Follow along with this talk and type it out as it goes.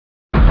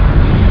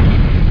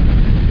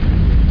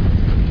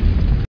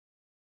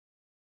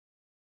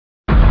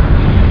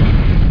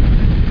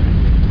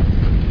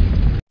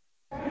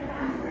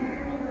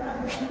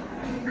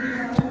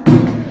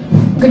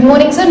Good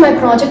morning, sir. My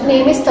project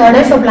name is Third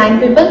Eye for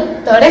Blind People.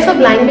 Third Eye for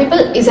Blind People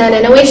is an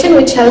innovation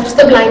which helps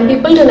the blind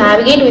people to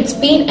navigate with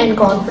speed and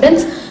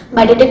confidence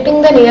by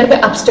detecting the nearby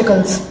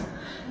obstacles.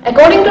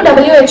 According to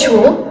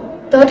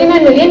WHO,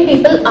 39 million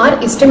people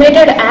are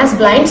estimated as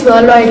blinds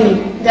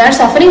worldwide. They are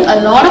suffering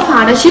a lot of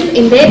hardship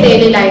in their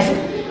daily life.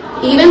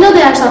 Even though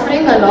they are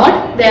suffering a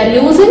lot, they are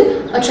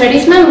using a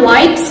traditional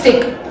white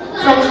stick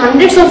from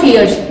hundreds of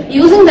years.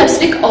 Using that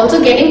stick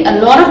also getting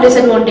a lot of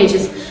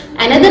disadvantages.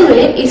 Another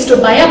way is to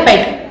buy a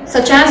pet,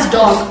 such as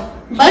dog,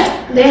 but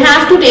they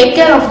have to take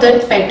care of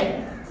that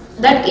pet.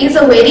 That is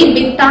a very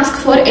big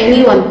task for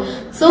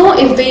anyone. So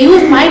if they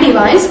use my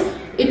device,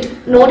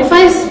 it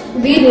notifies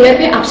the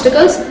nearby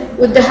obstacles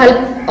with the help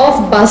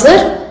of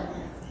buzzer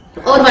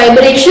or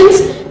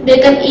vibrations. They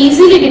can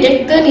easily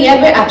detect the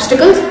nearby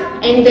obstacles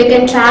and they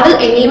can travel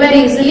anywhere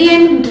easily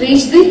and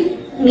reach the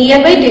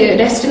nearby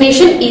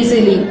destination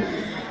easily.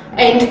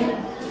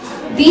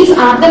 And these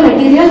are the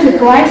materials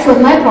required for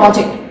my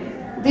project.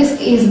 This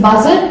is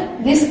buzzer,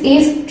 this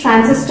is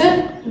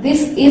transistor,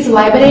 this is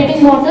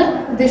vibrating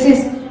motor, this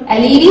is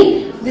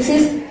LED, this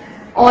is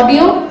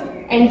audio,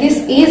 and this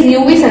is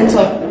UV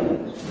sensor.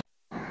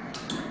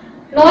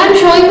 Now I am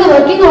showing the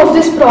working of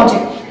this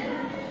project.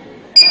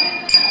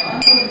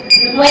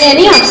 When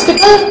any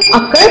obstacle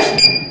occurs,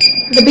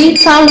 the beep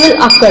sound will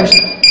occur.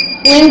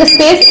 When the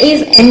space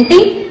is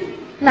empty,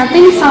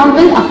 nothing sound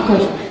will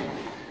occur.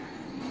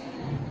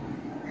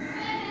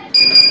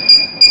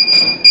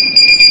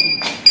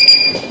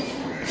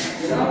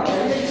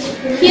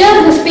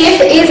 Here the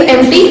space is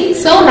empty,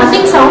 so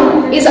nothing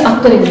sound is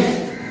occurring.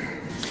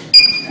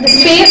 The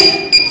space,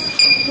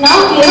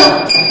 now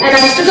here an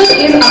obstacle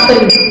is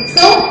occurring,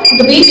 so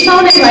the beep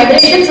sound and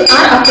vibrations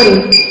are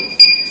occurring.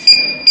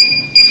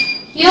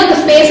 Here the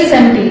space is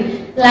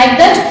empty. Like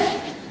that,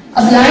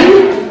 a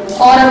blind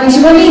or a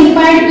visually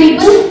impaired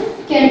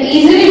people can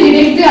easily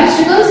detect the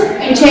obstacles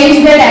and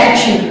change their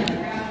direction.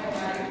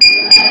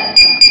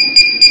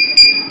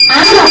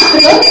 And an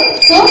obstacle,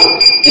 so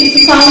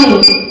it's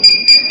sounding.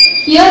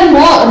 Here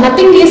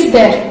nothing is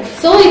there,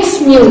 so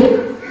it's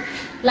mute.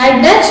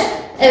 Like that,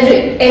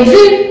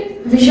 every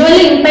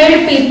visually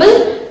impaired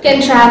people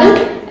can travel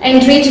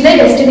and reach their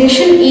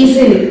destination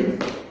easily.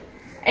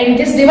 And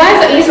this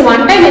device is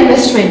one-time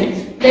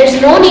investment. There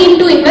is no need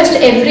to invest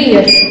every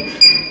year.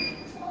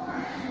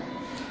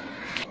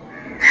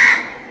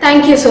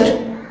 Thank you,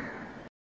 sir.